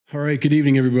All right, good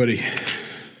evening, everybody.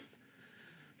 If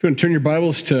you want to turn your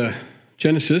Bibles to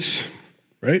Genesis,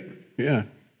 right? Yeah.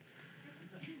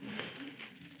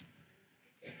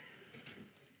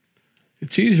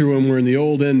 It's easier when we're in the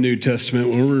Old and New Testament.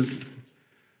 When we're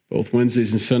both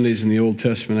Wednesdays and Sundays in the Old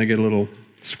Testament, I get a little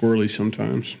squirrely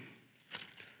sometimes.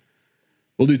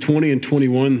 We'll do 20 and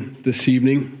 21 this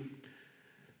evening.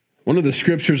 One of the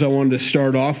scriptures I wanted to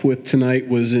start off with tonight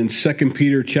was in 2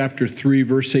 Peter chapter 3,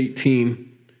 verse 18.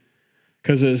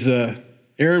 Because as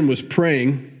Aaron was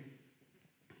praying,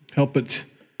 help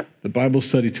the Bible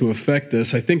study to affect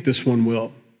us, I think this one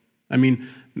will. I mean,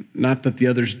 not that the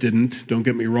others didn't, don't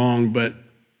get me wrong, but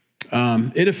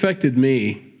it affected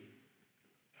me.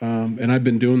 And I've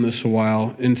been doing this a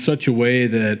while in such a way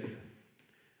that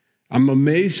I'm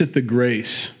amazed at the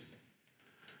grace.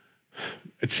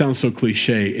 It sounds so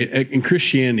cliche. In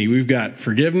Christianity, we've got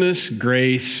forgiveness,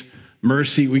 grace,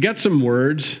 mercy. We got some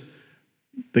words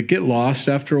that get lost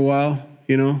after a while,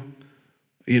 and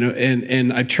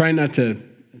I try not to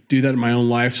do that in my own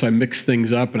life, so I mix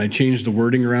things up and I change the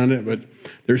wording around it, but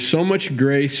there's so much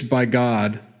grace by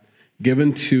God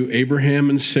given to Abraham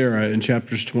and Sarah in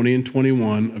chapters 20 and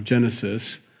 21 of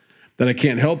Genesis that I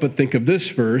can't help but think of this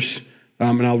verse,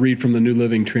 and I'll read from the New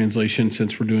Living Translation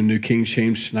since we're doing New King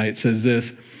James tonight. It says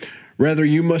this: "Rather,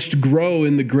 you must grow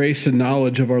in the grace and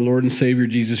knowledge of our Lord and Savior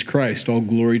Jesus Christ. All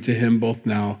glory to him both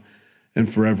now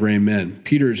and forever, amen."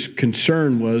 Peter's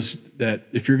concern was that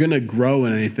if you're going to grow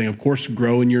in anything, of course,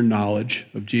 grow in your knowledge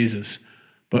of Jesus.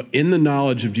 But in the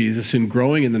knowledge of Jesus, in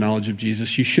growing in the knowledge of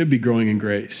Jesus, you should be growing in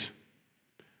grace.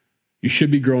 You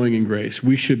should be growing in grace.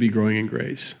 We should be growing in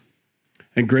grace.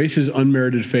 And grace is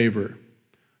unmerited favor.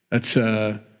 That's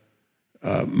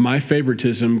my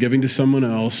favoritism, giving to someone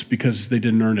else because they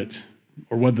didn't earn it,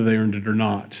 or whether they earned it or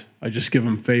not. I just give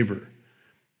them favor.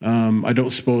 I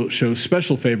don't show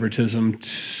special favoritism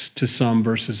to some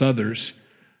versus others.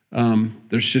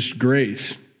 There's just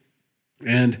grace.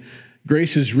 And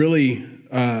grace is really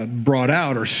brought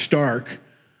out or stark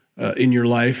in your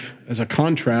life as a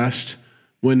contrast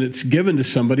when it's given to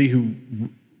somebody who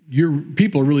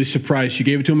people are really surprised you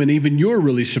gave it to them, and even you're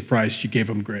really surprised you gave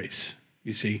them grace,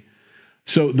 you see.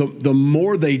 So the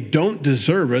more they don't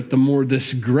deserve it, the more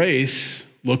this grace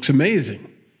looks amazing.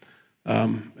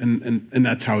 And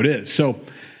that's how it is. So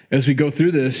as we go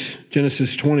through this,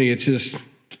 Genesis 20, it's just,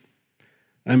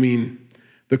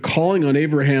 the calling on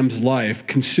Abraham's life,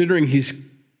 considering he's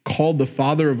called the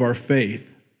father of our faith,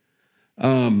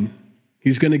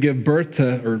 he's going to give birth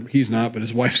to, or he's not, but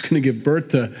his wife's going to give birth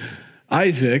to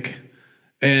Isaac.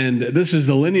 And this is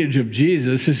the lineage of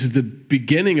Jesus. This is the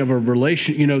beginning of a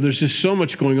relation. There's just so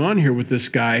much going on here with this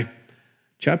guy.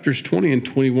 Chapters 20 and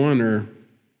 21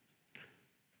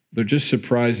 they're just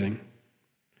surprising.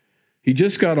 He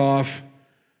just got off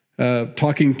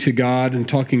talking to God and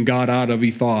talking God out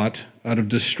of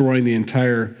destroying the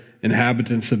entire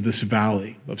inhabitants of this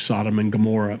valley of Sodom and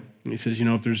Gomorrah. And he says,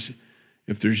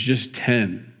 if there's just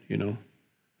 10,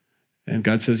 and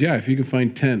God says, yeah, if you can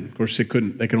find 10. Of course, they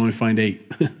couldn't. They could only find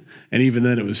 8. And even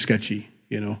then it was sketchy,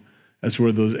 That's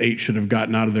where those 8 should have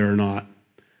gotten out of there or not.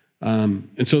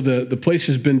 And so the place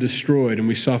has been destroyed, and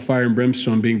we saw fire and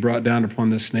brimstone being brought down upon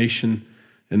this nation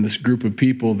and this group of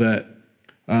people that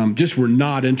just were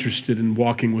not interested in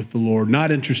walking with the Lord, not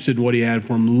interested in what he had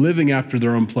for them, living after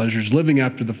their own pleasures, living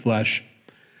after the flesh.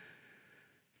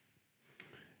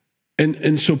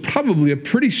 And so probably a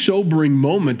pretty sobering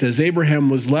moment as Abraham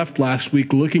was left last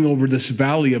week looking over this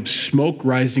valley of smoke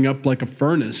rising up like a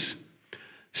furnace,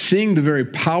 seeing the very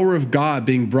power of God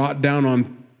being brought down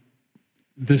on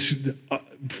this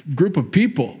group of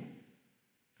people.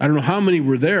 I don't know how many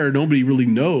were there. Nobody really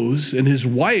knows. And his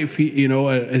wife,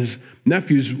 his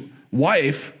nephew's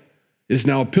wife is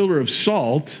now a pillar of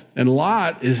salt. And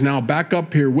Lot is now back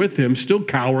up here with him, still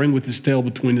cowering with his tail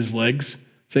between his legs,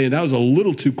 saying that was a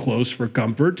little too close for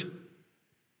comfort.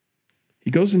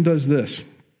 He goes and does this.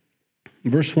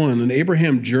 Verse 1, "And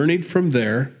Abraham journeyed from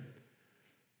there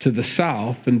to the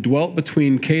south and dwelt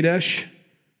between Kadesh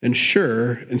and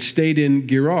Shur, and stayed in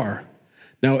Gerar.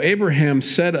 Now Abraham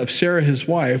said of Sarah his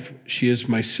wife, 'She is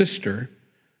my sister.'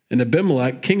 And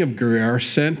Abimelech, king of Gerar,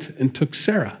 sent and took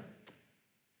Sarah."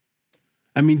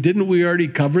 Didn't we already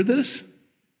cover this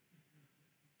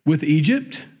with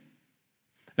Egypt?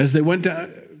 As they went down,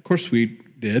 of course we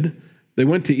did. They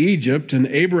went to Egypt, and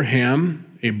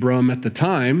Abram at the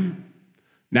time,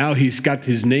 now he's got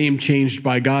his name changed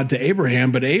by God to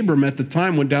Abraham, but Abram at the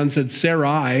time went down and said,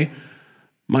 "Sarai,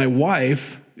 my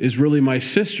wife, is really my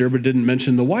sister," but didn't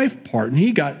mention the wife part. And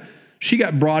she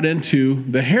got brought into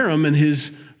the harem, and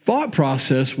his thought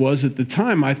process was, at the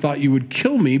time, "I thought you would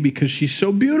kill me because she's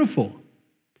so beautiful."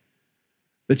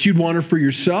 that you'd want her for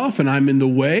yourself, and I'm in the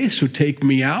way, so take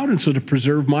me out. And so to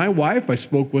preserve my wife, I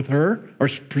spoke with her, or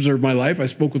preserve my life, I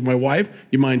spoke with my wife.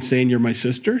 You mind saying you're my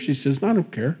sister? She says, no, I don't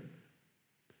care.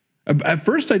 At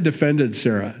first, I defended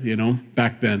Sarah,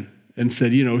 back then, and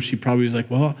said, she probably was like,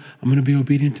 well, I'm going to be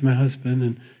obedient to my husband,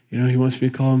 and, he wants me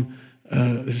to call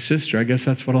him his sister. I guess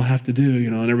that's what I'll have to do,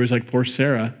 and everybody's like, poor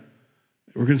Sarah.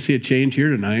 We're going to see a change here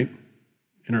tonight,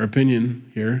 in our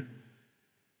opinion here.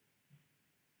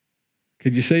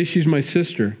 Could you say she's my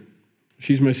sister?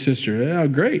 She's my sister. Yeah,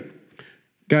 great.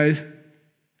 Guys,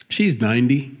 she's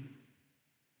 90.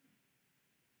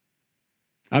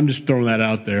 I'm just throwing that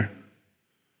out there.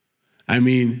 I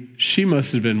mean, she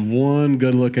must have been one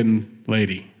good-looking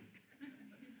lady.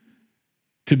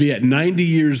 To be at 90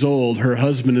 years old, her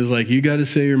husband is like, you got to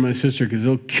say you're my sister because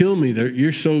they'll kill me.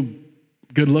 You're so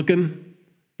good-looking.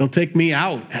 They'll take me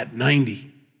out at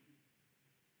 90.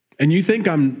 And you think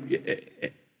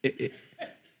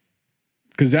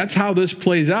because that's how this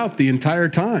plays out the entire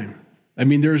time. I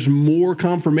mean, there's more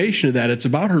confirmation of that. It's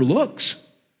about her looks.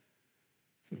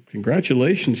 So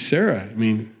congratulations, Sarah. I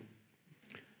mean,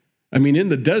 in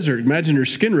the desert, imagine her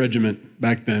skin regiment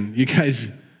back then. You guys,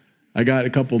 I got a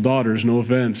couple daughters, no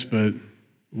offense, but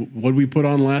what did we put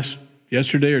on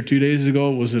yesterday or 2 days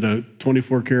ago? Was it a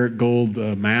 24 karat gold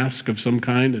mask of some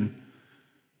kind? And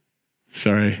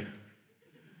sorry.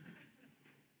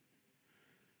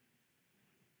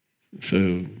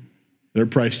 So their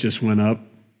price just went up,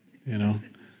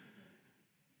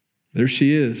 There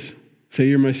she is. Say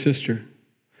you're my sister.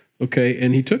 Okay,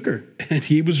 and he took her, and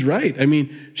he was right. I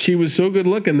mean, she was so good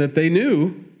looking that they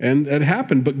knew, and it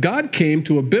happened. But God came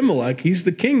to Abimelech, he's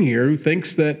the king here, who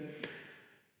thinks that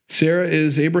Sarah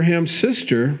is Abraham's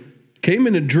sister, came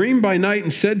in a dream by night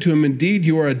and said to him, indeed,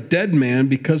 you are a dead man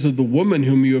because of the woman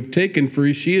whom you have taken,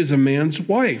 for she is a man's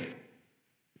wife.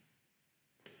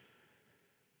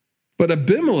 But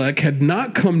Abimelech had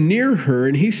not come near her,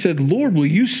 and he said, Lord, will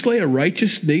you slay a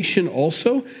righteous nation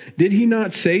also? Did he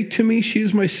not say to me, she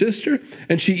is my sister?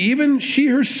 And she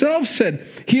herself said,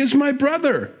 he is my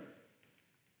brother.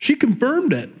 She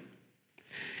confirmed it.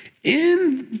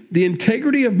 In the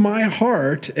integrity of my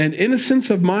heart and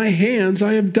innocence of my hands,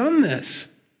 I have done this.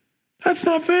 That's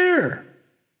not fair.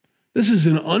 This is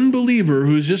an unbeliever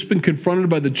who's just been confronted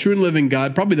by the true and living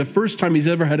God, probably the first time he's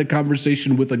ever had a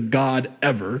conversation with a God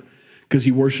ever, because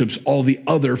he worships all the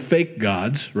other fake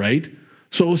gods, right?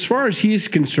 So as far as he's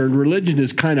concerned, religion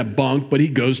is kind of bunk, but he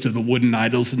goes to the wooden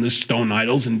idols and the stone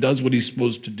idols and does what he's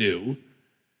supposed to do.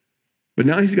 But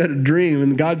now he's got a dream,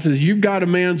 and God says, you've got a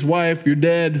man's wife, you're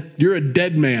dead, you're a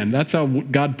dead man. That's how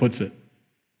God puts it.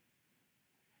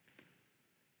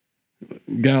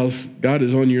 Gals, God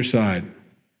is on your side,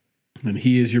 and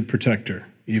he is your protector,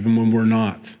 even when we're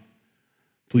not.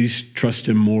 Please trust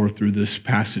him more through this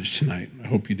passage tonight. I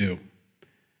hope you do.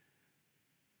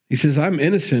 He says, I'm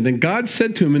innocent. And God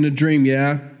said to him in a dream,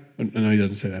 no, he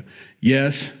doesn't say that.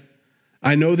 Yes,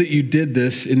 I know that you did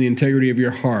this in the integrity of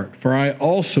your heart, for I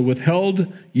also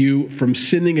withheld you from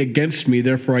sinning against me.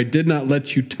 Therefore, I did not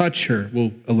let you touch her.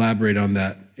 We'll elaborate on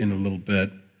that in a little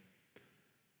bit.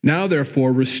 Now,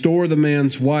 therefore, restore the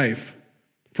man's wife,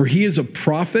 for he is a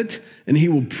prophet, and he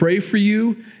will pray for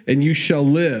you, and you shall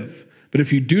live. But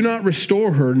if you do not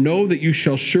restore her, know that you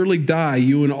shall surely die,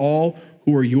 you and all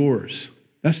who are yours.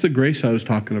 That's the grace I was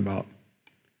talking about.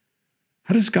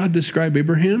 How does God describe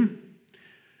Abraham?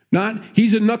 Not,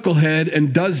 he's a knucklehead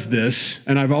and does this,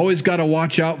 and I've always got to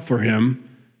watch out for him,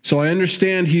 so I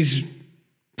understand he's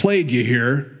played you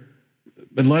here,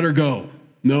 but let her go.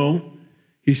 No,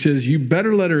 he says, you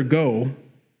better let her go,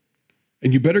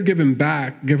 and you better give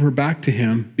her back to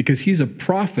him, because he's a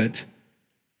prophet,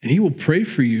 and he will pray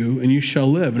for you, and you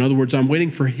shall live. In other words, I'm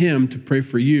waiting for him to pray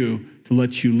for you to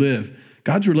let you live.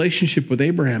 God's relationship with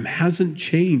Abraham hasn't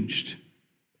changed.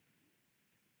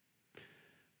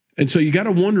 And so you got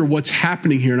to wonder what's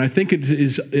happening here. And I think it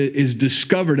is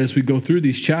discovered as we go through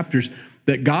these chapters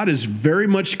that God is very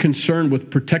much concerned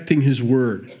with protecting his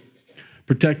word,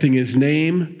 protecting his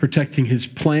name, protecting his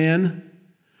plan,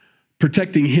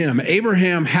 protecting him.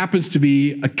 Abraham happens to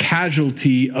be a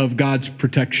casualty of God's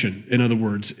protection. In other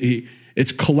words,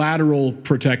 it's collateral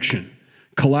protection,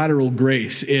 collateral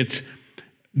grace. It's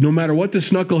no matter what this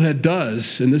knucklehead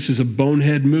does, and this is a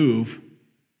bonehead move,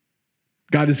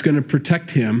 God is going to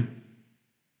protect him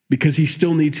because he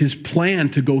still needs his plan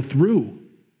to go through.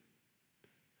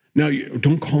 Now,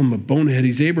 don't call him a bonehead,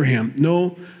 he's Abraham.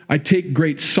 No, I take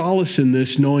great solace in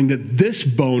this, knowing that this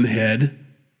bonehead,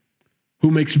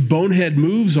 who makes bonehead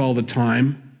moves all the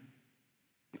time,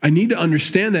 I need to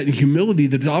understand that in humility,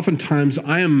 that oftentimes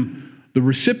I am the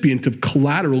recipient of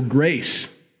collateral grace.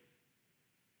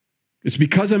 It's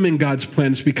because I'm in God's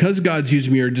plan. It's because God's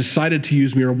used me or decided to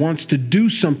use me or wants to do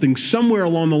something somewhere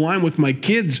along the line with my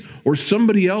kids or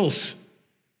somebody else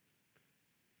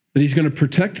that he's going to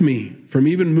protect me from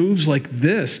even moves like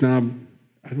this. Now,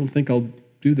 I don't think I'll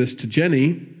do this to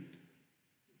Jenny.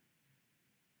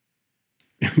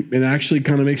 It actually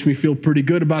kind of makes me feel pretty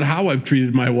good about how I've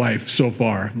treated my wife so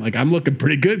far. Like, I'm looking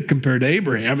pretty good compared to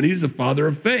Abraham, and he's the father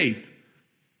of faith.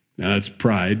 Now, that's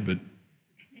pride, but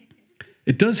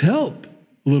it does help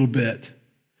a little bit.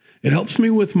 It helps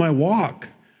me with my walk.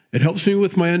 It helps me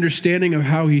with my understanding of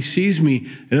how he sees me,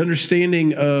 an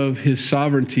understanding of his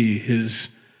sovereignty, his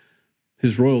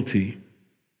royalty.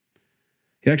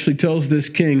 He actually tells this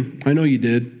king, I know you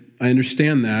did. I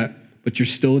understand that. But you're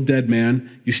still a dead man.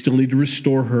 You still need to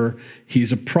restore her.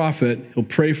 He's a prophet. He'll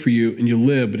pray for you and you'll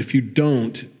live. But if you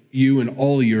don't, you and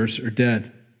all yours are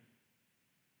dead.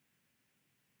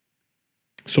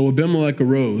 So Abimelech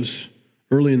arose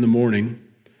early in the morning,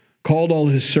 called all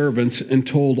his servants, and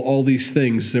told all these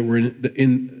things that were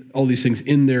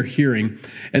in their hearing.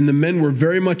 And the men were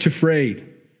very much afraid.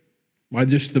 Why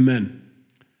just the men?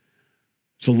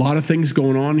 There's a lot of things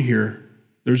going on here.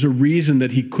 There's a reason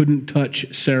that he couldn't touch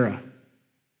Sarah.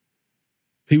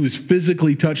 He was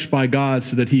physically touched by God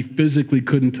so that he physically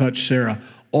couldn't touch Sarah.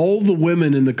 All the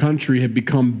women in the country have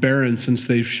become barren since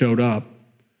they've showed up.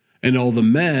 And all the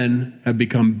men have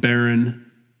become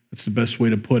barren. That's the best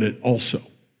way to put it also.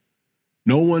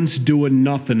 No one's doing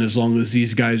nothing as long as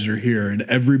these guys are here. And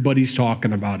everybody's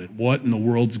talking about it. What in the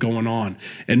world's going on?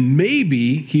 And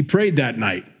maybe he prayed that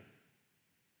night.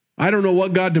 I don't know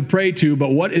what God to pray to, but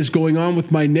what is going on with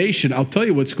my nation? I'll tell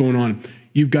you what's going on.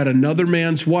 You've got another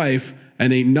man's wife,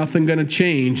 and ain't nothing going to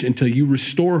change until you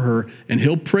restore her, and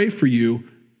he'll pray for you,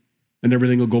 and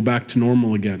everything will go back to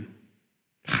normal again.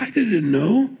 I didn't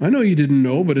know. I know you didn't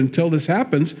know, but until this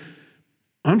happens,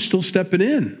 I'm still stepping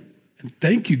in. And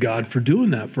thank you, God, for doing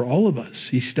that for all of us.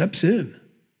 He steps in.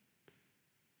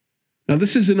 Now,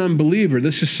 this is an unbeliever.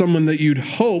 This is someone that you'd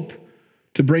hope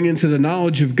to bring into the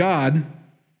knowledge of God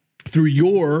through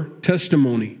your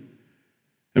testimony.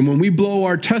 And when we blow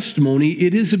our testimony,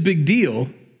 it is a big deal.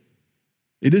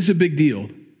 It is a big deal.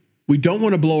 We don't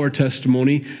want to blow our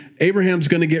testimony. Abraham's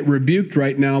going to get rebuked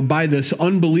right now by this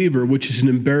unbeliever, which is an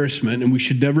embarrassment, and we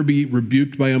should never be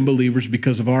rebuked by unbelievers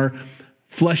because of our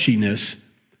fleshiness.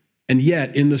 And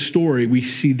yet, in the story, we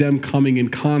see them coming in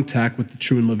contact with the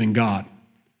true and living God,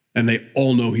 and they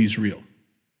all know he's real,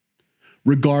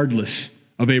 regardless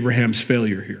of Abraham's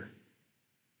failure here.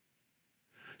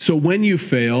 So when you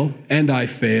fail, and I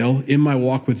fail, in my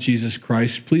walk with Jesus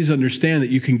Christ, please understand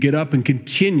that you can get up and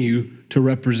continue to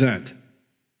represent.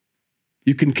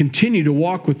 You can continue to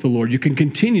walk with the Lord. You can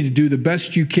continue to do the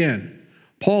best you can.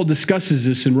 Paul discusses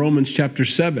this in Romans chapter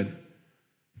 7.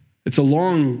 It's a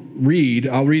long read.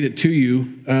 I'll read it to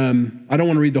you. I don't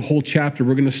want to read the whole chapter.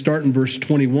 We're going to start in verse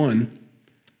 21.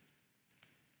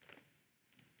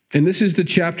 And this is the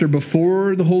chapter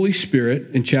before the Holy Spirit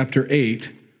in chapter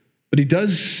 8. But he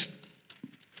does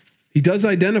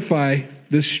identify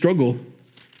this struggle.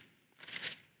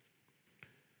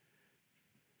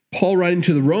 Paul, writing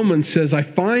to the Romans, says, I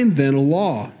find then a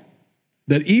law,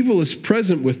 that evil is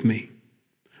present with me,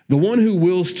 the one who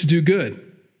wills to do good.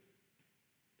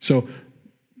 So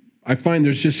I find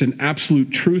there's just an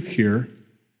absolute truth here,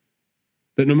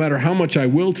 that no matter how much I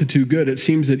will to do good, it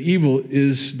seems that evil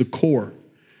is the core.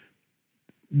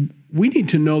 We need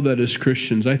to know that as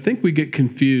Christians. I think we get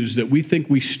confused that we think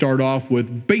we start off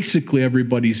with basically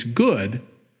everybody's good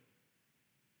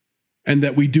and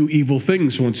that we do evil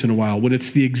things once in a while, when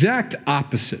it's the exact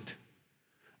opposite.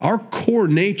 Our core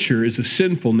nature is a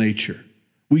sinful nature.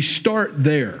 We start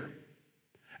there.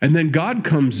 And then God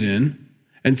comes in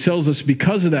and tells us,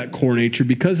 because of that core nature,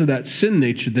 because of that sin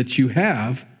nature that you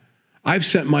have, I've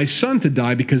sent my son to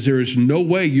die because there is no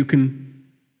way you can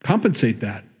compensate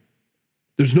that.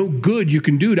 There's no good you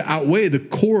can do to outweigh the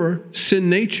core sin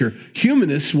nature.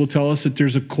 Humanists will tell us that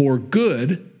there's a core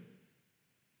good,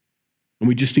 and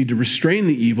we just need to restrain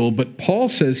the evil. But Paul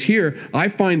says here, I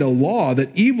find a law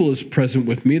that evil is present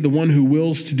with me, the one who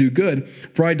wills to do good.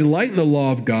 For I delight in the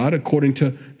law of God according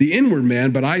to the inward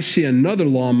man, but I see another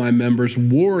law in my members,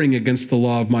 warring against the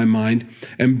law of my mind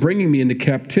and bringing me into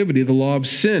captivity, the law of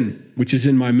sin, which is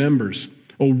in my members.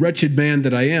 O wretched man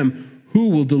that I am, who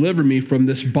will deliver me from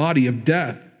this body of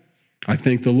death? I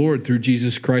thank the Lord through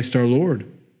Jesus Christ our Lord.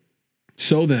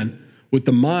 So then, with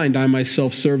the mind I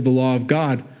myself serve the law of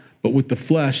God, but with the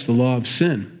flesh the law of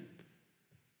sin.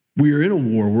 We are in a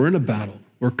war. We're in a battle.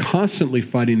 We're constantly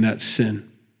fighting that sin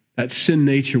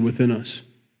nature within us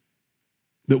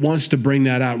that wants to bring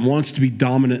that out, wants to be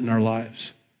dominant in our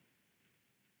lives.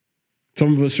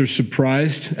 Some of us are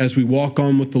surprised as we walk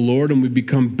on with the Lord and we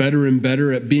become better and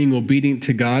better at being obedient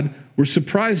to God. We're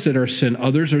surprised at our sin.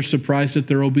 Others are surprised at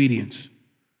their obedience.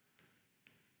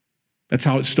 That's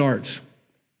how it starts.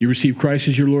 You receive Christ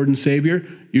as your Lord and Savior.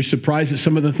 You're surprised at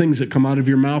some of the things that come out of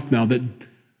your mouth now that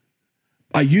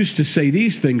I used to say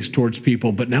these things towards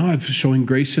people, but now I'm showing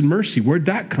grace and mercy. Where'd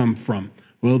that come from?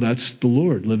 Well, that's the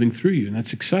Lord living through you, and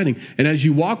that's exciting. And as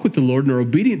you walk with the Lord and are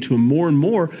obedient to Him more and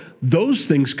more, those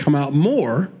things come out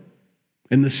more,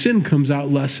 and the sin comes out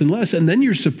less and less. And then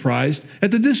you're surprised at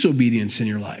the disobedience in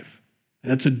your life.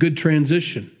 And that's a good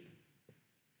transition.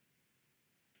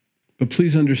 But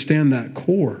please understand that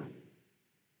core.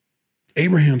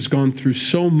 Abraham's gone through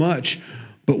so much,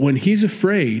 but when he's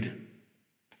afraid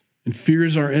and fear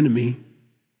is our enemy,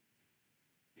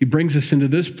 he brings us into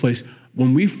this place.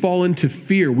 When we fall into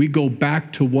fear, we go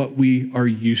back to what we are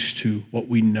used to, what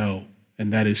we know,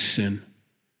 and that is sin,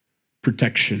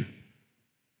 protection.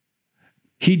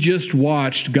 He just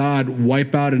watched God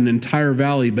wipe out an entire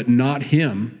valley, but not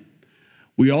him.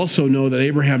 We also know that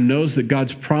Abraham knows that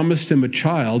God's promised him a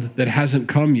child that hasn't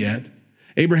come yet.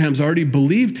 Abraham's already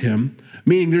believed him,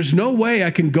 meaning there's no way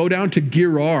I can go down to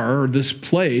Gerar, or this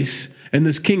place, and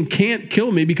this king can't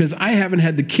kill me because I haven't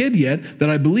had the kid yet that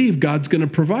I believe God's going to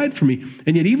provide for me.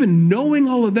 And yet, even knowing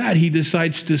all of that, he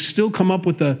decides to still come up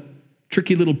with a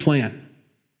tricky little plan.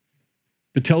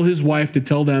 To tell his wife, to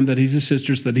tell them that he's his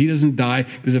sister, so that he doesn't die,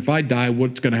 because if I die,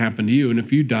 what's going to happen to you? And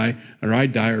if you die, or I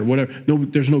die, or whatever. No,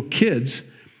 there's no kids.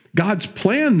 God's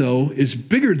plan, though, is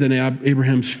bigger than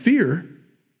Abraham's fear.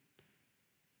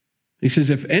 He says,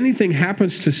 if anything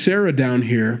happens to Sarah down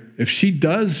here, if she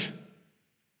does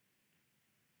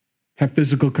have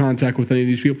physical contact with any of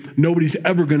these people, nobody's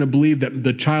ever going to believe that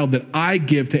the child that I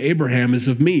give to Abraham is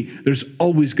of me. There's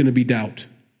always going to be doubt.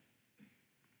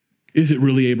 Is it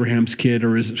really Abraham's kid,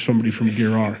 or is it somebody from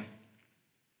Gerar?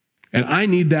 And I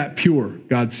need that pure,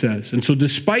 God says. And so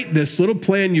despite this little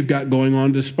plan you've got going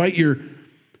on, despite your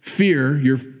fear,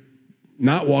 you're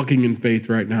not walking in faith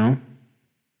right now,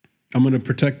 I'm going to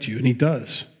protect you. And he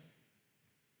does.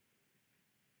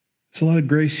 There's a lot of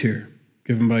grace here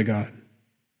given by God.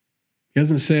 He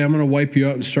doesn't say, I'm going to wipe you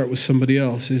out and start with somebody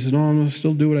else. He says, no, I'm going to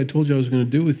still do what I told you I was going to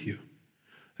do with you.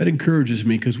 That encourages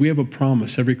me, because we have a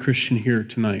promise, every Christian here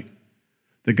tonight,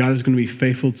 that God is going to be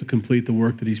faithful to complete the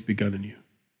work that he's begun in you.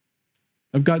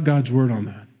 I've got God's word on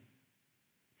that.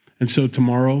 And so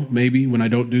tomorrow, maybe when I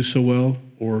don't do so well,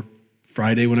 or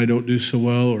Friday when I don't do so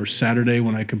well, or Saturday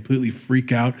when I completely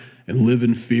freak out and live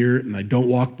in fear and I don't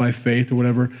walk by faith or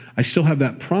whatever, I still have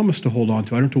that promise to hold on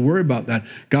to. I don't have to worry about that.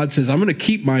 God says, I'm going to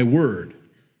keep my word.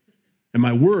 And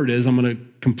my word is I'm going to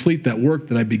complete that work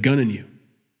that I've begun in you.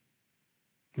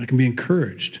 And I can be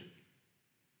encouraged.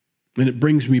 And it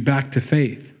brings me back to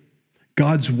faith.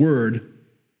 God's word,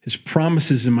 his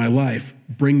promises in my life,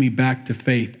 bring me back to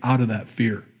faith out of that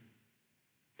fear.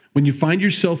 When you find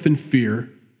yourself in fear,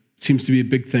 it seems to be a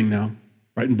big thing now,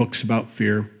 writing books about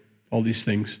fear, all these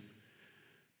things.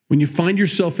 When you find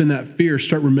yourself in that fear,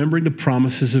 start remembering the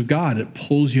promises of God. It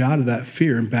pulls you out of that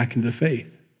fear and back into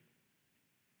faith.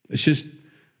 It's just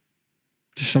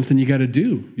something you got to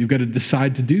do. You've got to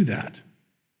decide to do that.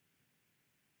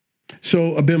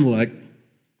 So Abimelech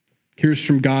hears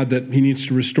from God that he needs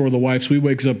to restore the wife. So he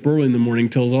wakes up early in the morning,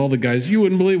 tells all the guys, you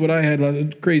wouldn't believe what I had,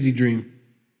 a crazy dream.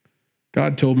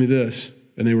 God told me this,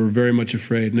 and they were very much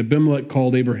afraid. And Abimelech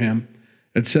called Abraham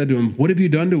and said to him, what have you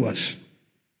done to us?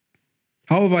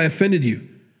 How have I offended you,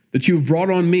 that you have brought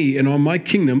on me and on my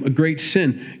kingdom a great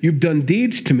sin? You've done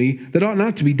deeds to me that ought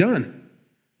not to be done.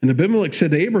 And Abimelech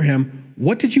said to Abraham,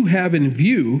 what did you have in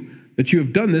view that you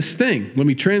have done this thing? Let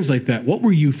me translate that. What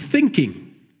were you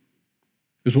thinking?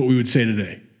 Is what we would say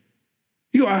today.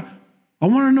 You go, I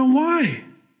want to know why.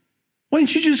 Why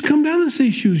didn't you just come down and say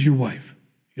she was your wife?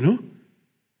 You know?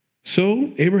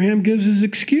 So Abraham gives his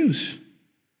excuse.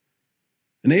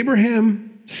 And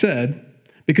Abraham said,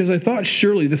 because I thought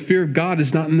surely the fear of God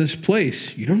is not in this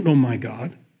place. You don't know my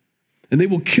God. And they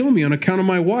will kill me on account of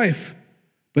my wife.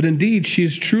 But indeed, she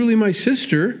is truly my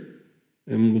sister.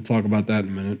 And we'll talk about that in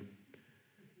a minute.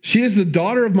 She is the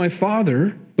daughter of my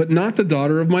father, but not the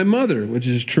daughter of my mother, which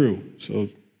is true. So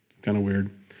kind of weird.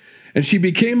 And she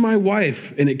became my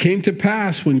wife. And it came to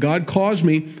pass when God caused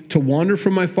me to wander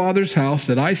from my father's house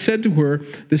that I said to her,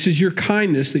 this is your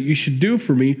kindness that you should do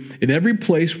for me in every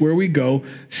place where we go.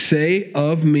 Say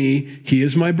of me, he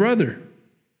is my brother.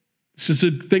 This is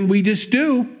a thing we just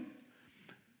do.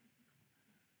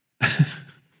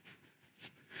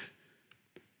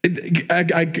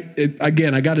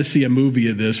 Again, I got to see a movie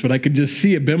of this, but I could just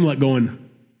see Abimelech going,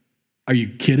 are you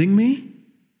kidding me?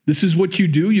 This is what you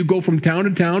do? You go from town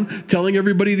to town telling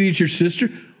everybody that it's your sister?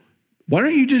 Why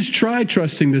don't you just try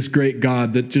trusting this great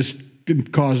God that just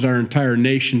caused our entire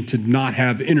nation to not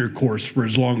have intercourse for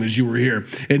as long as you were here,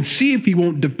 and see if he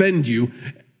won't defend you?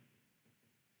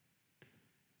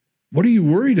 What are you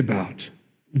worried about?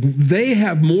 They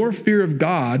have more fear of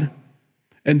God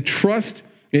and trust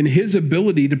in his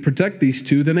ability to protect these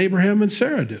two than Abraham and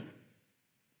Sarah do.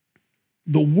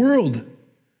 The world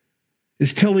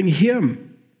is telling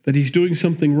him that he's doing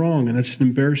something wrong, and that's an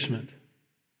embarrassment.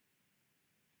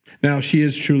 Now, she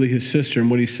is truly his sister, and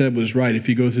what he said was right. If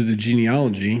you go through the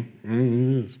genealogy,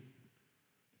 and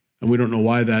we don't know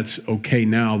why that's okay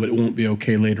now, but it won't be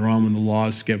okay later on when the law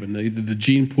is given. Either the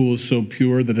gene pool is so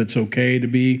pure that it's okay to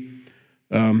be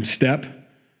step,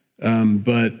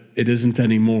 but it isn't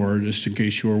anymore, just in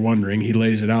case you were wondering. He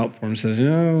lays it out for him and says,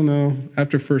 no,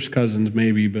 after first cousins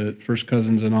maybe, but first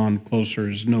cousins and on closer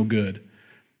is no good.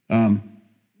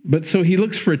 But so he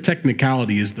looks for a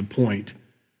technicality is the point.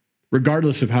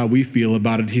 Regardless of how we feel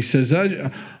about it, he says,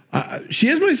 she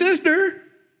is my sister.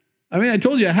 I mean, I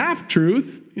told you a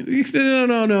half-truth.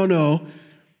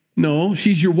 No,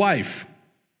 she's your wife.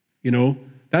 You know,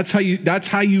 that's how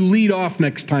you lead off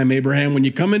next time, Abraham. When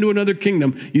you come into another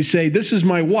kingdom, you say, this is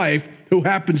my wife who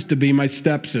happens to be my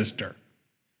stepsister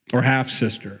or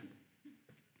half-sister.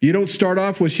 You don't start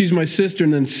off with she's my sister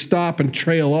and then stop and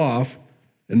trail off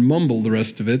and mumble the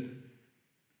rest of it.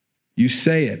 You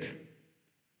say it.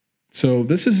 So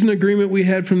this is an agreement we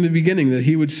had from the beginning that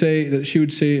he would say, that she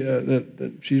would say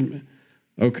that she's,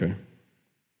 okay.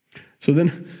 So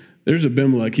then there's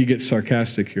Abimelech. He gets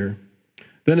sarcastic here.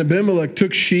 Then Abimelech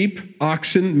took sheep,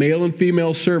 oxen, male and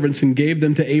female servants, and gave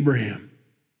them to Abraham.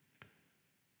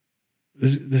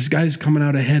 This guy's coming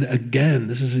out ahead again.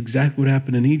 This is exactly what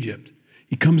happened in Egypt.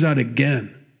 He comes out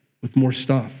again with more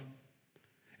stuff.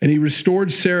 And he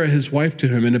restored Sarah, his wife, to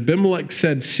him. And Abimelech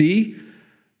said, see,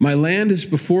 my land is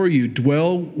before you.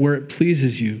 Dwell where it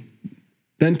pleases you.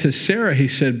 Then to Sarah he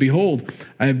said, behold,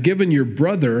 I have given your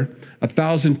brother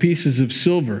 1,000 pieces of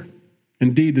silver.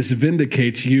 Indeed, this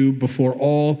vindicates you before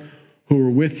all who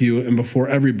were with you and before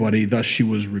everybody. Thus she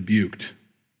was rebuked.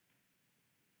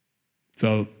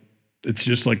 So it's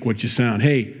just like what you sound.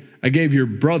 Hey, I gave your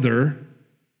brother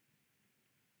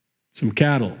some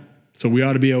cattle, so we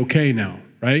ought to be okay now,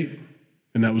 right?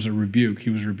 And that was a rebuke. He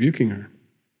was rebuking her.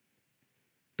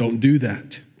 Don't do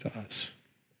that to us.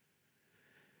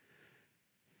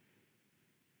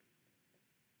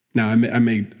 Now,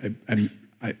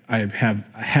 I have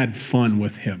had fun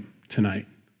with him tonight.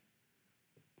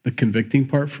 The convicting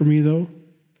part for me, though,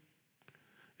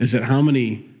 is that how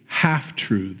many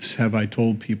half-truths have I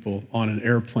told people on an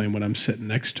airplane when I'm sitting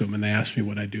next to them and they ask me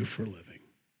what I do for a living?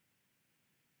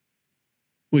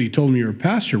 Well, you told them you were a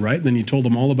pastor, right? And then you told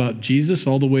them all about Jesus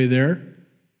all the way there.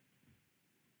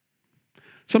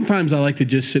 Sometimes I like to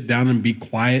just sit down and be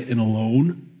quiet and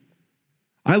alone.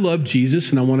 I love Jesus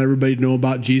and I want everybody to know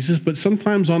about Jesus, but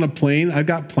sometimes on a plane, I've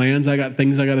got plans, I got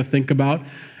things I got to think about,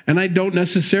 and I don't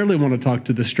necessarily want to talk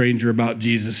to the stranger about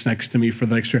Jesus next to me for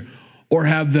the next year, or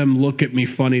have them look at me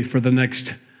funny for the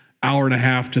next hour and a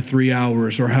half to 3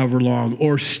 hours or however long,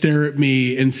 or stare at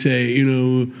me and say,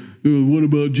 what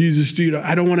about Jesus?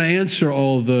 I don't want to answer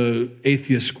all the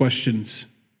atheist questions.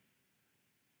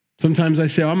 Sometimes I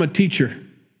say, I'm a teacher.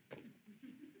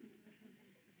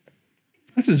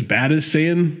 That's as bad as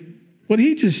saying what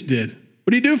he just did.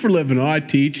 What do you do for a living? Oh, I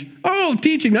teach. Oh,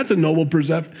 teaching, that's a noble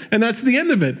perception. And that's the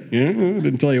end of it. I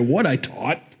didn't tell you what I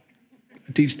taught.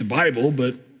 I teach the Bible,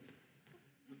 but...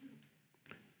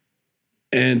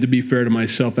 And to be fair to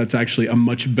myself, that's actually a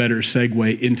much better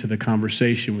segue into the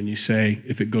conversation when you say,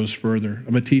 if it goes further,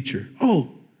 I'm a teacher. Oh,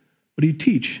 what do you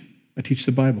teach? I teach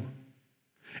the Bible.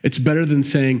 It's better than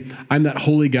saying, I'm that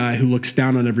holy guy who looks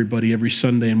down on everybody every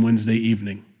Sunday and Wednesday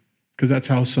evening, because that's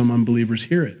how some unbelievers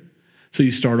hear it. So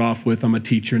you start off with, I'm a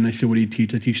teacher, and they say, what do you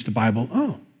teach? I teach the Bible.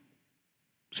 Oh,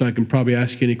 so I can probably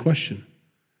ask you any question.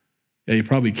 Yeah, you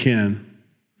probably can.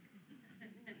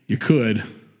 You could.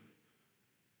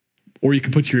 Or you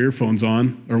could put your earphones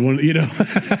on, or one,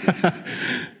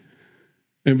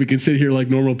 and we can sit here like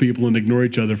normal people and ignore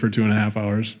each other for 2.5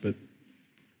 hours, but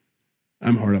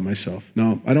I'm hard on myself.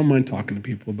 No, I don't mind talking to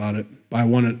people about it, but I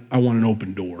want an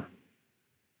open door.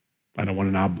 I don't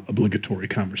want an obligatory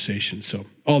conversation. So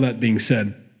all that being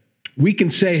said, we can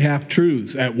say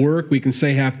half-truths at work. We can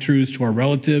say half-truths to our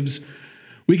relatives.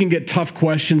 We can get tough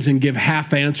questions and give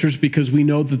half answers because we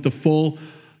know that the full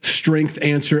strength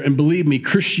answer, and believe me,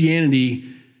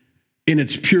 Christianity in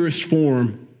its purest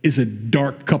form is a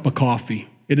dark cup of coffee.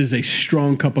 It is a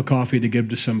strong cup of coffee to give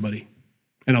to somebody.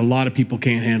 And a lot of people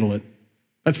can't handle it.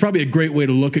 That's probably a great way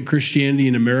to look at Christianity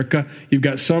in America. You've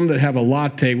got some that have a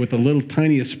latte with a little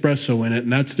tiny espresso in it,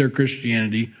 and that's their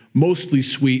Christianity, mostly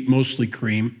sweet, mostly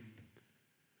cream.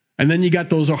 And then you got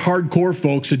those hardcore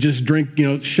folks that just drink,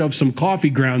 shove some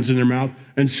coffee grounds in their mouth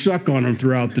and suck on them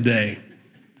throughout the day.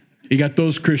 You got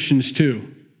those Christians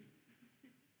too.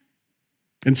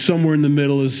 And somewhere in the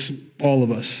middle is all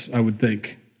of us, I would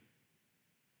think.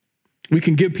 We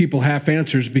can give people half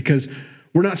answers because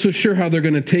we're not so sure how they're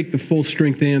going to take the full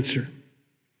strength answer.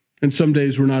 And some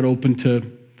days we're not open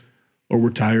to, or we're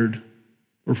tired,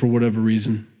 or for whatever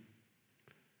reason.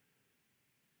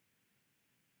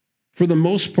 For the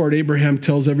most part, Abraham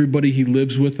tells everybody he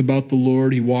lives with about the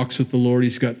Lord. He walks with the Lord.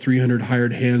 He's got 300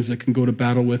 hired hands that can go to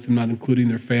battle with him, not including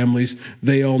their families.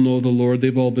 They all know the Lord.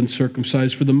 They've all been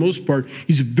circumcised. For the most part,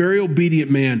 he's a very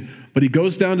obedient man. But he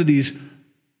goes down to these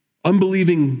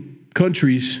unbelieving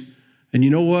countries, and you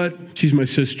know what? She's my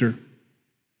sister.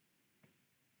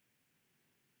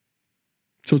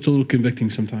 So it's a little convicting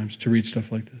sometimes to read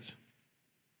stuff like this.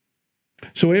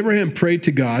 So Abraham prayed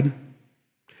to God,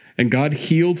 and God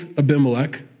healed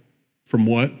Abimelech from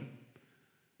what?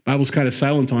 The Bible's kind of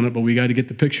silent on it, but we got to get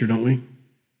the picture, don't we?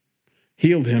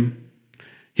 Healed him,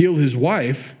 healed his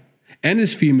wife and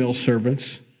his female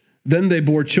servants. Then they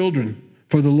bore children,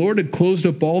 for the Lord had closed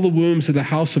up all the wombs of the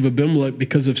house of Abimelech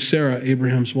because of Sarah,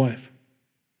 Abraham's wife.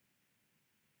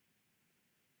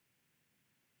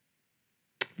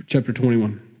 Chapter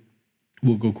 21.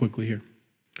 We'll go quickly here.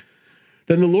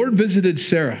 Then the Lord visited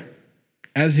Sarah,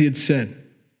 as he had said.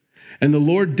 And the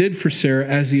Lord did for Sarah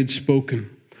as he had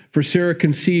spoken. For Sarah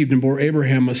conceived and bore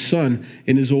Abraham a son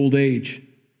in his old age,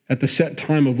 at the set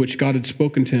time of which God had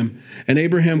spoken to him. And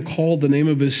Abraham called the name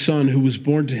of his son who was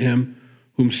born to him,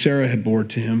 whom Sarah had borne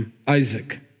to him,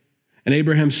 Isaac. And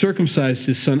Abraham circumcised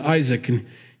his son Isaac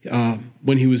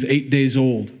when he was 8 days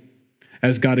old,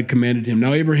 as God had commanded him.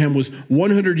 Now Abraham was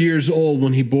 100 years old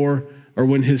when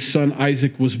his son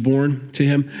Isaac was born to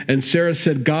him. And Sarah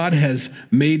said, God has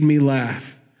made me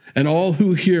laugh, and all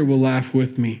who hear will laugh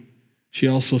with me. She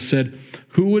also said,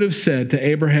 who would have said to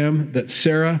Abraham that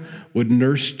Sarah would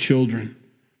nurse children?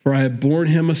 For I have borne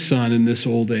him a son in this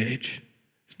old age.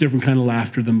 It's a different kind of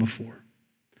laughter than before.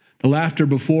 The laughter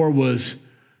before was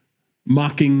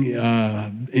mocking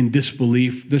in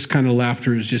disbelief. This kind of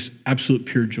laughter is just absolute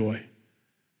pure joy.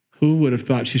 Who would have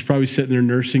thought? She's probably sitting there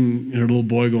nursing her little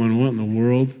boy going, what in the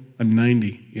world? I'm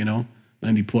 90,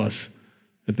 90 plus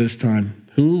at this time.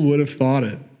 Who would have thought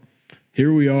it?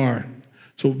 Here we are.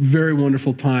 So very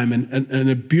wonderful time and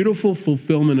a beautiful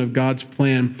fulfillment of God's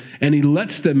plan. And he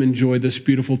lets them enjoy this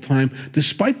beautiful time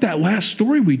despite that last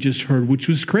story we just heard, which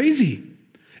was crazy.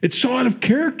 It's so out of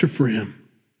character for him.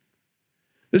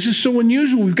 This is so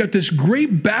unusual. We've got this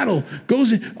great battle,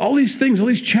 goes in, all these things, all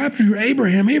these chapters,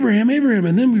 Abraham,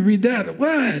 and then we read that. What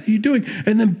are you doing?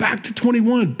 And then back to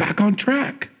 21, back on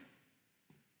track.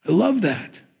 I love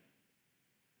that.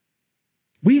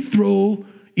 We throw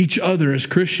each other as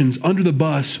Christians under the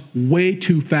bus way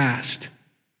too fast.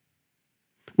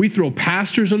 We throw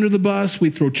pastors under the bus. We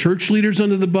throw church leaders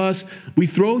under the bus. We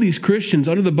throw these Christians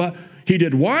under the bus. He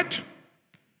did what?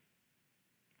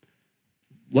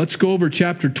 Let's go over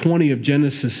chapter 20 of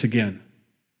Genesis again.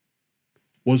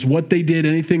 Was what they did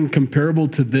anything comparable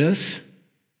to this?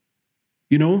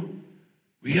 We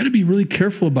got to be really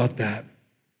careful about that.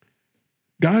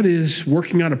 God is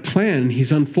working out a plan.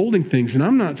 He's unfolding things. And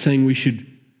I'm not saying we should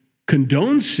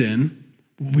condone sin.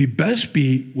 We best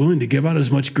be willing to give out as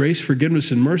much grace,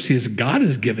 forgiveness, and mercy as God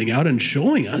is giving out and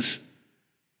showing us.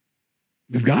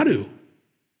 We've got to.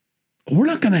 We're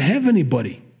not going to have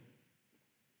anybody.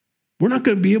 We're not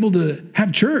going to be able to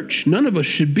have church. None of us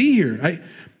should be here.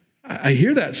 I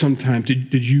hear that sometimes.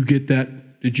 Did you get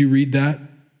that? Did you read that?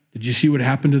 Did you see what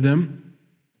happened to them?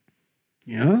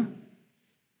 Yeah?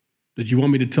 Did you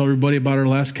want me to tell everybody about our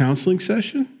last counseling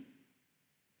session?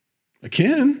 I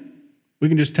can. We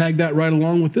can just tag that right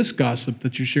along with this gossip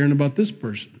that you're sharing about this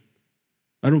person.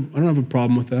 I don't have a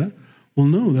problem with that. Well,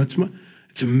 no,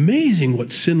 it's amazing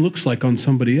what sin looks like on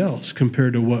somebody else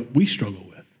compared to what we struggle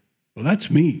with. Well, that's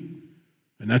me.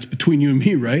 And that's between you and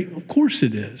me, right? Of course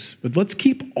it is. But let's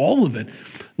keep all of it.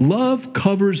 Love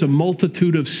covers a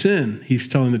multitude of sin, he's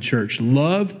telling the church.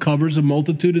 Love covers a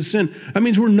multitude of sin. That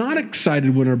means we're not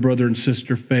excited when our brother and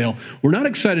sister fail. We're not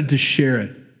excited to share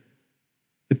it.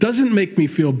 It doesn't make me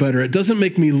feel better. It doesn't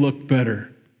make me look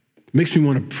better. It makes me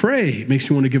want to pray. It makes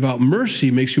me want to give out mercy.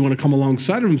 It makes you want to come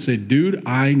alongside of him and say, dude,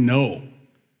 I know.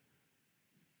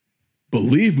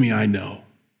 Believe me, I know.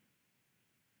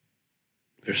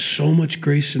 There's so much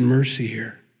grace and mercy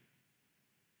here.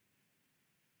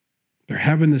 There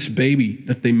having this baby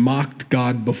that they mocked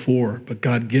God before, but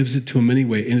God gives it to them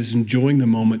anyway and is enjoying the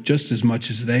moment just as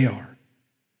much as they are.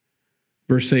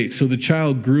 Verse 8, so the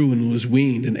child grew and was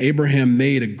weaned, and Abraham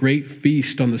made a great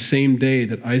feast on the same day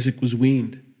that Isaac was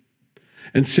weaned.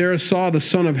 And Sarah saw the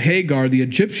son of Hagar, the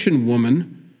Egyptian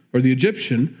woman, or the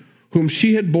Egyptian, whom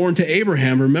she had borne to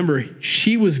Abraham. Remember,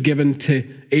 she was given to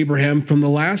Abraham from the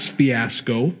last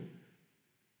fiasco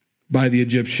by the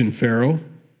Egyptian Pharaoh,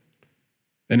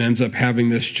 and ends up having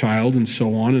this child and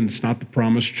so on, and it's not the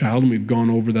promised child, and we've gone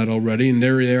over that already. And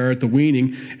there they are at the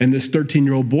weaning, and this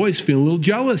 13-year-old boy is feeling a little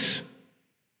jealous.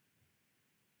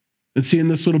 And seeing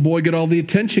this little boy get all the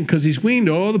attention because he's weaned.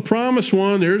 Oh, the promised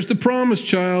one, there's the promised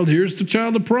child, here's the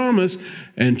child of promise.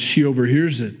 And she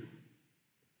overhears it.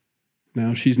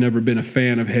 Now, she's never been a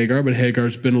fan of Hagar, but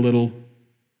Hagar's been a little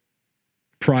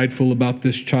prideful about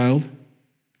this child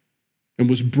and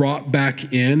was brought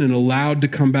back in and allowed to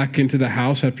come back into the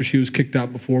house after she was kicked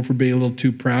out before for being a little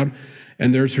too proud.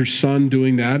 And there's her son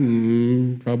doing that,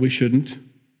 and probably shouldn't.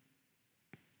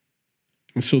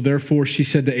 And so therefore she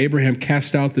said to Abraham,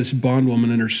 cast out this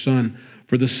bondwoman and her son,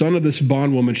 for the son of this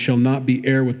bondwoman shall not be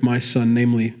heir with my son,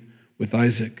 namely with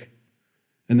Isaac.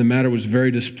 And the matter was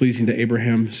very displeasing to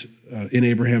in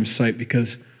Abraham's sight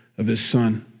because of his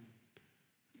son.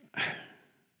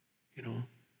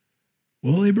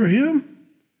 Well, Abraham,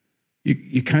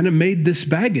 you kind of made this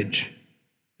baggage.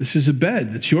 This is a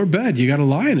bed. It's your bed. You got to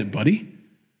lie in it, buddy.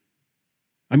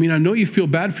 I mean, I know you feel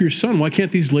bad for your son. Why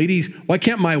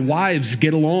can't my wives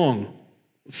get along?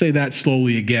 Say that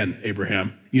slowly again,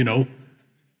 Abraham,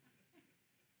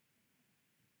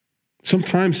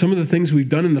 Sometimes some of the things we've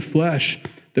done in the flesh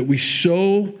that we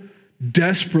so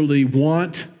desperately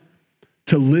want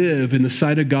to live in the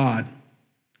sight of God,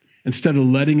 instead of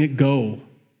letting it go.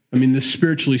 I mean, this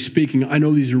spiritually speaking, I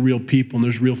know these are real people and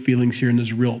there's real feelings here and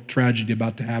there's a real tragedy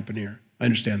about to happen here. I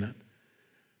understand that.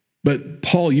 But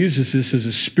Paul uses this as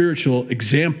a spiritual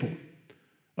example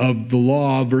of the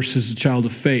law versus the child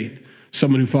of faith.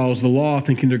 Someone who follows the law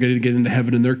thinking they're going to get into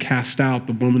heaven and they're cast out.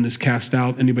 The woman is cast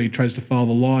out. Anybody who tries to follow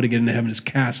the law to get into heaven is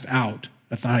cast out.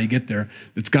 That's not how you get there.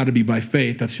 It's got to be by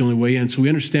faith. That's the only way in. So we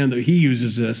understand that he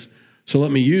uses this. So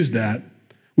let me use that.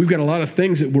 We've got a lot of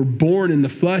things that were born in the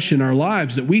flesh in our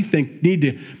lives that we think need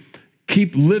to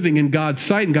keep living in God's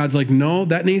sight. And God's like, no,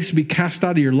 that needs to be cast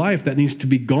out of your life. That needs to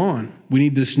be gone. We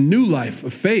need this new life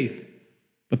of faith.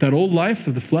 But that old life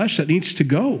of the flesh, that needs to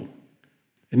go.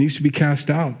 It needs to be cast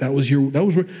out. That was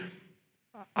where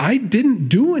I didn't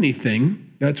do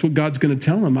anything. That's what God's going to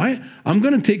tell him. I'm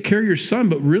going to take care of your son,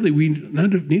 but really we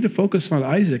need to focus on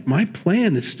Isaac. My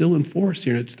plan is still in force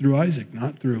here. It's through Isaac,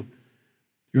 not through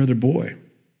your other boy.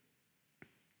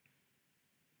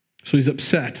 So he's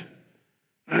upset.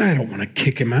 I don't want to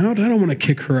kick him out. I don't want to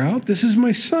kick her out. This is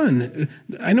my son.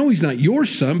 I know he's not your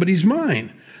son, but he's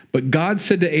mine. But God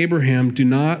said to Abraham, do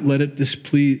not let it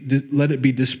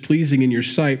be displeasing in your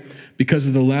sight because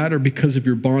of the lad or because of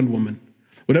your bondwoman.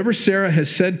 Whatever Sarah has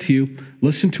said to you,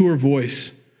 listen to her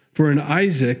voice. For in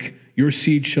Isaac your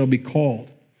seed shall be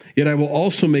called. Yet I will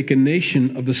also make a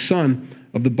nation of the son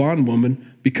of the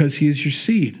bondwoman because he is your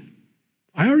seed.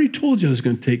 I already told you I was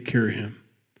going to take care of him.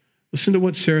 Listen to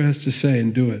what Sarah has to say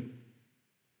and do it.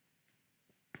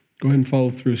 Go ahead and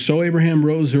follow through. So Abraham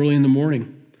rose early in the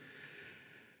morning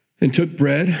and took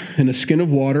bread and a skin of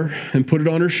water and put it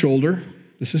on her shoulder.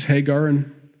 This is Hagar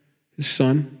and his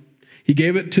son. He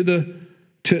gave it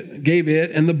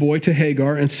and the boy to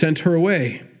Hagar and sent her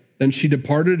away. Then she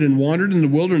departed and wandered in the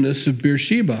wilderness of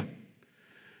Beersheba.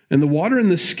 And the water in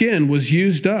the skin was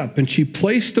used up, and she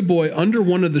placed the boy under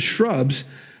one of the shrubs.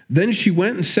 Then she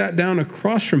went and sat down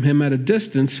across from him at a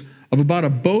distance of about a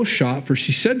bow shot, for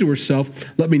she said to herself,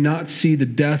 let me not see the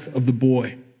death of the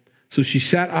boy. So she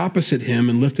sat opposite him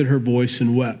and lifted her voice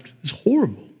and wept. It's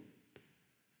horrible.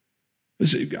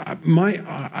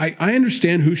 I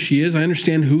understand who she is. I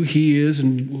understand who he is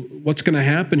and what's going to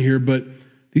happen here, but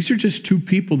these are just two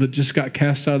people that just got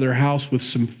cast out of their house with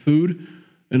some food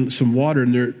and some water,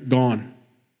 and they're gone.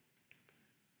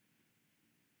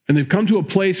 And they've come to a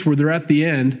place where they're at the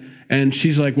end, and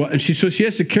she's like, well, and so she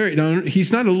has to carry it. Now,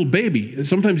 he's not a little baby.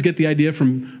 Sometimes you get the idea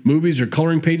from movies or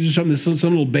coloring pages or something. There's some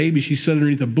little baby, she's set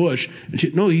underneath a bush.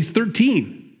 And no, he's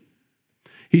 13.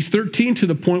 He's 13 to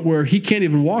the point where he can't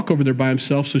even walk over there by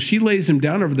himself, so she lays him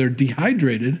down over there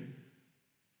dehydrated,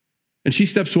 and she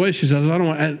steps away. She says, I don't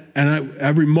want,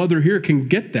 every mother here can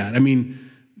get that. I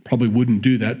mean, probably wouldn't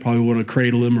do that, probably want to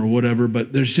cradle him or whatever,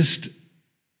 but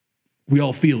we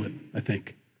all feel it, I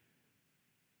think.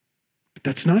 But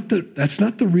that's not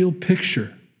the real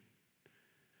picture.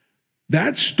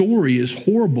 That story is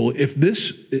horrible.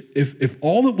 If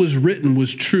all that was written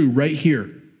was true right here,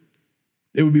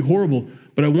 it would be horrible.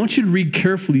 But I want you to read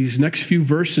carefully these next few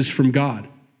verses from God.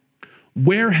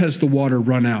 Where has the water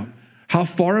run out? How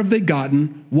far have they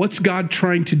gotten? What's God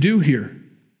trying to do here?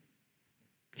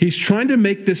 He's trying to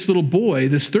make this little boy,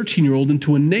 this 13-year-old,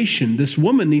 into a nation. This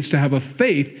woman needs to have a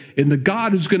faith in the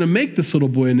God who's going to make this little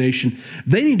boy a nation.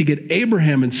 They need to get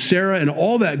Abraham and Sarah and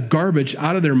all that garbage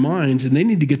out of their minds, and they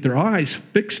need to get their eyes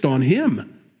fixed on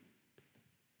him.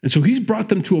 And so he's brought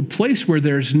them to a place where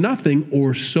there's nothing,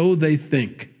 or so they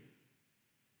think.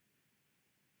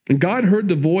 And God heard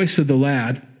the voice of the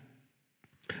lad.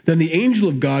 Then the angel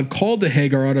of God called to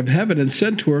Hagar out of heaven and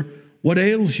said to her, "What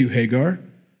ails you, Hagar?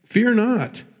 Fear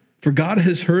not, for God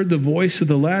has heard the voice of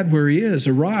the lad where he is.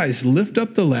 Arise, lift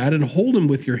up the lad and hold him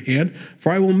with your hand,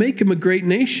 for I will make him a great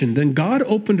nation." Then God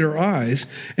opened her eyes,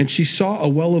 and she saw a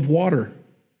well of water.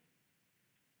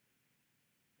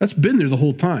 That's been there the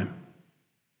whole time.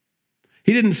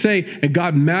 He didn't say, and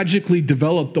God magically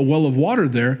developed a well of water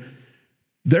there.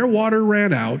 Their water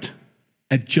ran out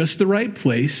at just the right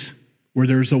place where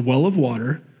there's a well of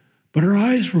water, but her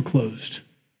eyes were closed.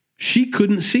 She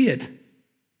couldn't see it.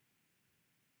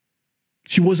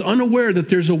 She was unaware that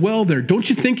there's a well there. Don't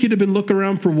you think you'd have been looking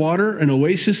around for water, an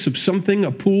oasis of something,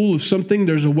 a pool of something?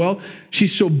 There's a well.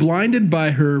 She's so blinded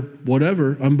by her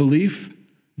whatever, unbelief,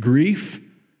 grief,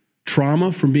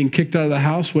 trauma from being kicked out of the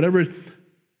house, whatever.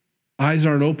 Eyes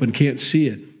aren't open, can't see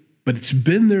it. But it's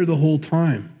been there the whole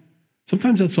time.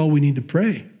 Sometimes that's all we need to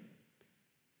pray.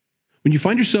 When you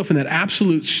find yourself in that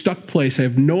absolute stuck place, I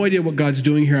have no idea what God's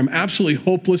doing here. I'm absolutely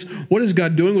hopeless. What is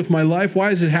God doing with my life?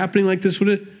 Why is it happening like this?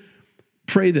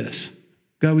 Pray this.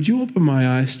 God, would you open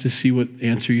my eyes to see what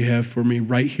answer you have for me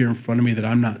right here in front of me that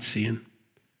I'm not seeing?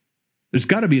 There's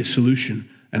got to be a solution,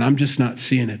 and I'm just not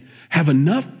seeing it. Have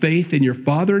enough faith in your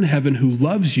Father in heaven who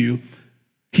loves you.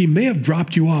 He may have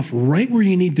dropped you off right where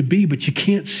you need to be, but you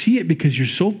can't see it because you're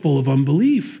so full of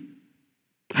unbelief.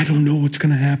 I don't know what's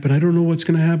going to happen. I don't know what's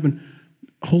going to happen.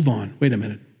 Hold on. Wait a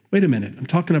minute. I'm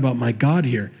talking about my God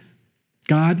here.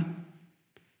 God,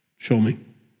 show me.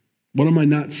 What am I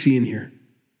not seeing here?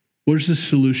 Where's the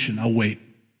solution? I'll wait.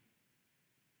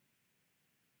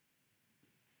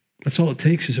 That's all it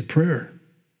takes is a prayer.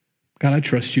 God, I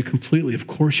trust you completely. Of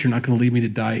course, you're not going to leave me to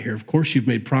die here. Of course, you've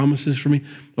made promises for me.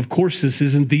 Of course, this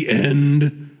isn't the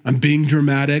end. I'm being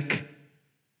dramatic.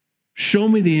 Show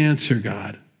me the answer,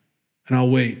 God, and I'll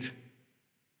wait.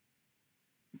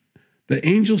 The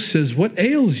angel says, "What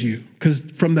ails you?" Because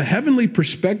from the heavenly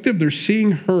perspective, they're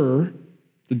seeing her,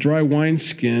 the dry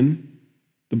wineskin,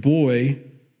 the boy,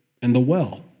 and the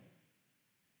well.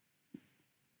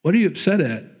 What are you upset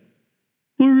at?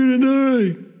 We're going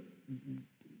to die.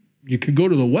 You could go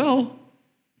to the well.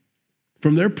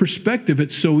 From their perspective,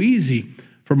 it's so easy.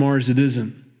 From ours, it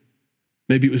isn't.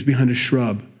 Maybe it was behind a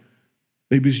shrub.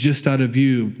 Maybe it was just out of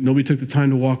view. Nobody took the time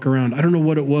to walk around. I don't know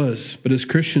what it was. But as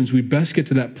Christians, we best get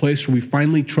to that place where we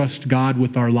finally trust God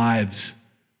with our lives,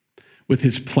 with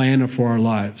his plan for our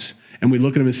lives. And we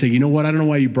look at him and say, you know what? I don't know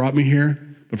why you brought me here,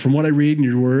 but from what I read in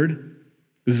your word,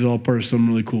 this is all part of some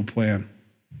really cool plan.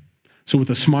 So with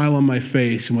a smile on my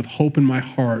face and with hope in my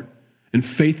heart and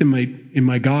faith in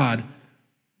my God,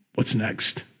 what's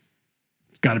next?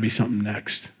 There's got to be something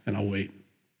next, and I'll wait.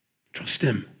 Trust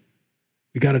him.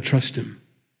 We got to trust him.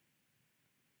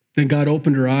 Then God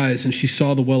opened her eyes, and she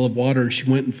saw the well of water, and she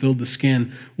went and filled the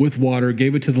skin with water,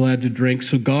 gave it to the lad to drink.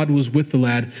 So God was with the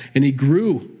lad, and he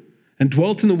grew and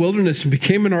dwelt in the wilderness and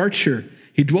became an archer.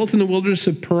 He dwelt in the wilderness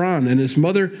of Paran, and his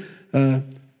mother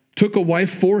took a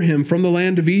wife for him from the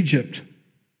land of Egypt.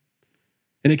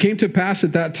 And it came to pass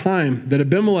at that time that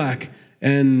Abimelech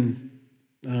and,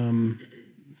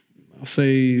 I'll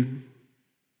say,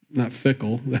 not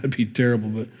Fickle, that'd be terrible,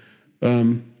 but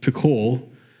Phicol,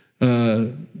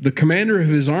 the commander of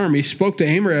his army, spoke to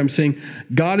Abraham, saying,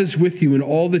 God is with you in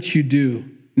all that you do.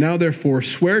 Now, therefore,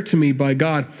 swear to me by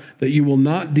God that you will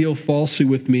not deal falsely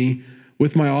with me,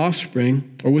 with my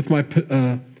offspring, or with my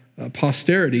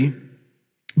posterity,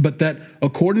 but that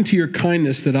according to your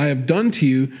kindness that I have done to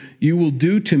you, you will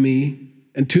do to me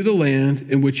and to the land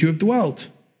in which you have dwelt.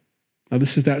 Now,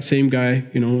 this is that same guy,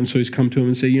 and so he's come to him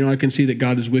and say, I can see that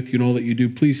God is with you in all that you do.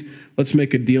 Please, let's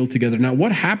make a deal together. Now,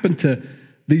 what happened to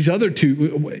these other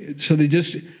two? So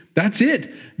that's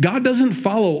it. God doesn't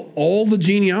follow all the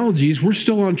genealogies. We're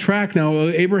still on track now.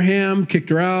 Abraham kicked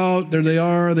her out. There they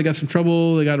are. They got some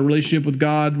trouble. They got a relationship with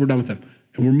God. We're done with them.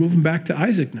 And we're moving back to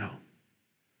Isaac now.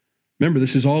 Remember,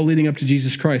 this is all leading up to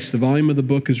Jesus Christ. The volume of the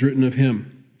book is written of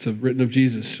him. It's written of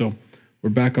Jesus. So we're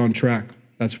back on track.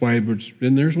 That's why,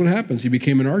 and there's what happens. He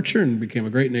became an archer and became a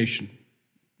great nation.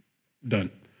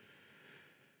 Done.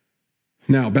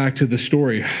 Now, back to the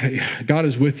story. God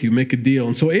is with you. Make a deal.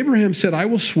 And so Abraham said, I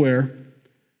will swear.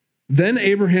 Then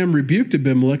Abraham rebuked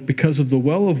Abimelech because of the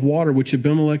well of water which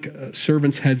Abimelech's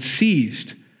servants had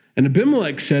seized. And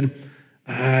Abimelech said,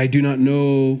 I do not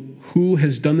know who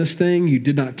has done this thing. You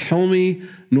did not tell me,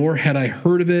 nor had I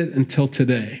heard of it until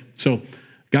today. So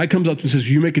guy comes up and says,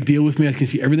 you make a deal with me. I can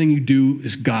see everything you do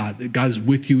is God. That God is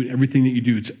with you in everything that you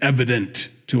do. It's evident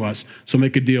to us. So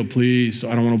make a deal, please.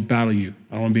 I don't want to battle you.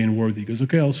 I don't want to be in war with you. He goes,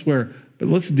 okay, I'll swear. But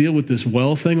let's deal with this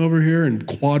well thing over here in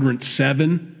quadrant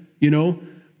 7.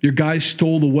 Your guy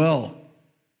stole the well.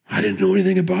 I didn't know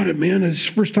anything about it, man. It's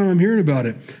the first time I'm hearing about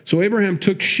it. So Abraham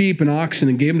took sheep and oxen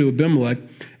and gave them to Abimelech.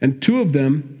 And with two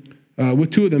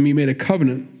of them, he made a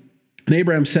covenant. And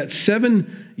Abraham set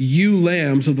 7 ewe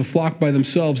lambs of the flock by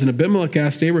themselves. And Abimelech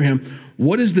asked Abraham,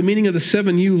 what is the meaning of the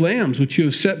 7 ewe lambs which you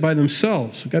have set by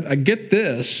themselves? I get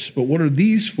this, but what are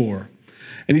these for?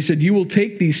 And he said, you will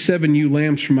take these 7 ewe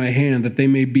lambs from my hand, that they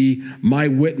may be my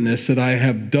witness that I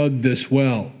have dug this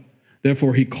well.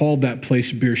 Therefore he called that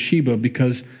place Beersheba,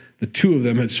 because the 2 of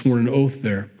them had sworn an oath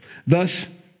there. Thus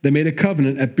they made a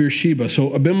covenant at Beersheba.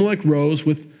 So Abimelech rose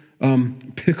with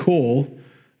Pichol,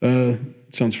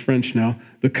 sounds French now,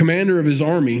 the commander of his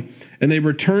army, and they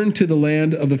returned to the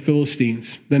land of the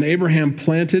Philistines. Then Abraham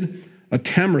planted a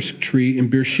tamarisk tree in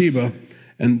Beersheba,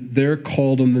 and there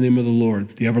called on the name of the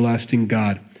Lord, the everlasting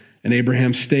God. And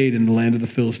Abraham stayed in the land of the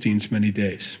Philistines many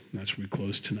days. And that's where we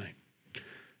close tonight.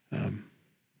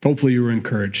 Hopefully you were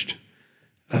encouraged.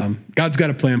 God's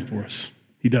got a plan for us.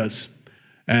 He does.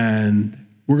 And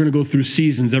we're going to go through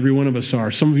seasons. Every one of us are.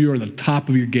 Some of you are at the top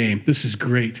of your game. This is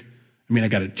great. I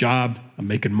got a job. I'm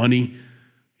making money.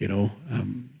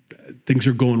 Things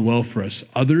are going well for us.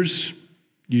 Others,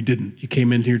 you didn't. You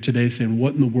came in here today saying,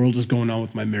 what in the world is going on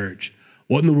with my marriage?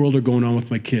 What in the world are going on with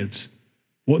my kids?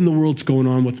 What in the world's going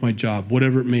on with my job?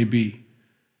 Whatever it may be.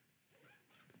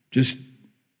 Just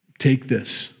take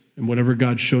this and whatever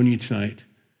God's shown you tonight,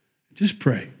 just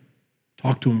pray.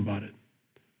 Talk to him about it.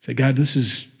 Say, God, this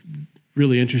is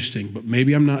really interesting, but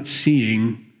maybe I'm not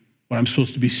seeing what I'm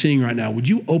supposed to be seeing right now. Would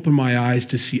you open my eyes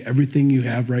to see everything you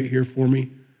have right here for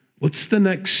me? What's the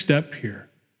next step here?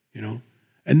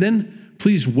 And then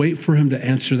please wait for him to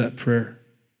answer that prayer.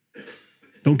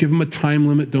 Don't give him a time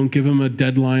limit. Don't give him a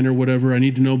deadline or whatever. I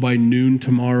need to know by noon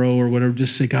tomorrow or whatever.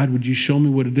 Just say, God, would you show me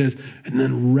what it is? And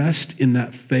then rest in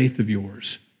that faith of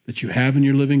yours that you have in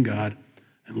your living God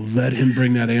and let him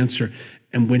bring that answer.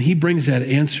 And when he brings that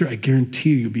answer, I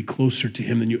guarantee you'll be closer to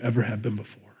him than you ever have been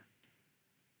before.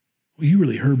 Well, you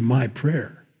really heard my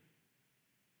prayer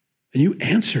and you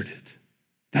answered it.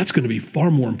 That's going to be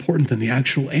far more important than the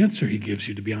actual answer he gives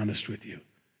you, to be honest with you.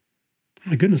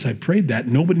 My goodness, I prayed that.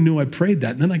 Nobody knew I prayed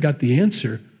that. And then I got the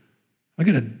answer. I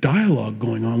got a dialogue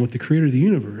going on with the creator of the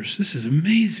universe. This is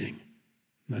amazing.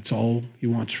 And that's all he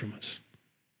wants from us.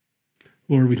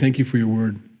 Lord, we thank you for your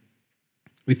word.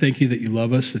 We thank you that you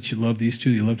love us, that you love these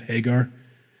two. You loved Hagar.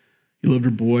 You loved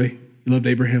her boy. You loved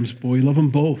Abraham's boy. You love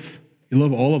them both. You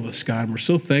love all of us, God. And we're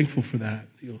so thankful for that.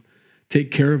 You'll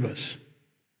take care of us.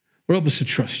 Lord, help us to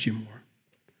trust you more.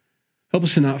 Help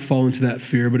us to not fall into that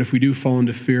fear, but if we do fall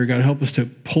into fear, God, help us to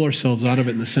pull ourselves out of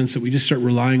it in the sense that we just start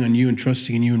relying on you and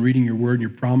trusting in you and reading your word and your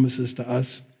promises to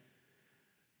us.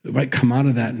 That we might come out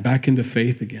of that and back into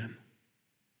faith again.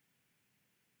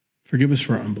 Forgive us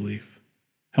for our unbelief.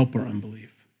 Help our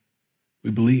unbelief.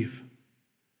 We believe.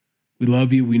 We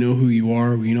love you. We know who you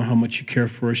are. We know how much you care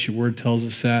for us. Your word tells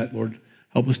us that. Lord,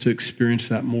 help us to experience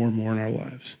that more and more in our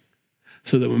lives,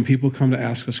 so that when people come to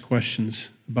ask us questions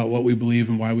about what we believe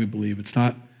and why we believe, it's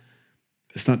not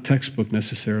textbook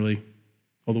necessarily,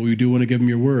 although we do want to give them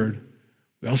your word.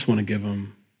 We also want to give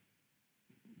them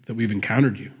that we've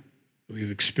encountered you, that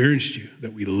we've experienced you,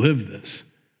 that we live this.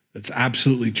 That's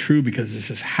absolutely true because this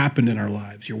has happened in our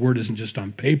lives. Your word isn't just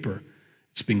on paper.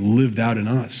 It's being lived out in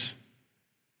us.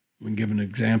 We can give an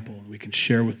example and we can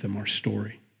share with them our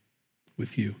story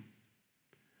with you.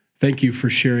 Thank you for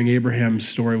sharing Abraham's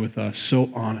story with us, so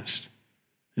honest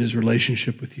in his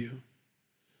relationship with you.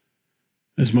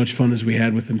 As much fun as we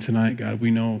had with him tonight, God,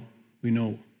 we know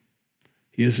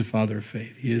he is a father of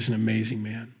faith. He is an amazing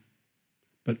man.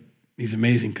 But he's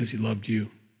amazing because he loved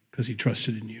you, because he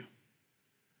trusted in you.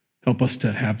 Help us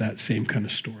to have that same kind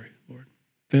of story, Lord.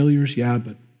 Failures, yeah,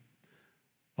 but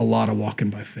a lot of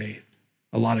walking by faith,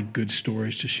 a lot of good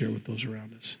stories to share with those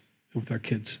around us and with our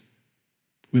kids.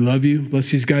 We love you.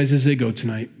 Bless these guys as they go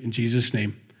tonight. In Jesus'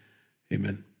 name,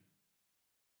 amen.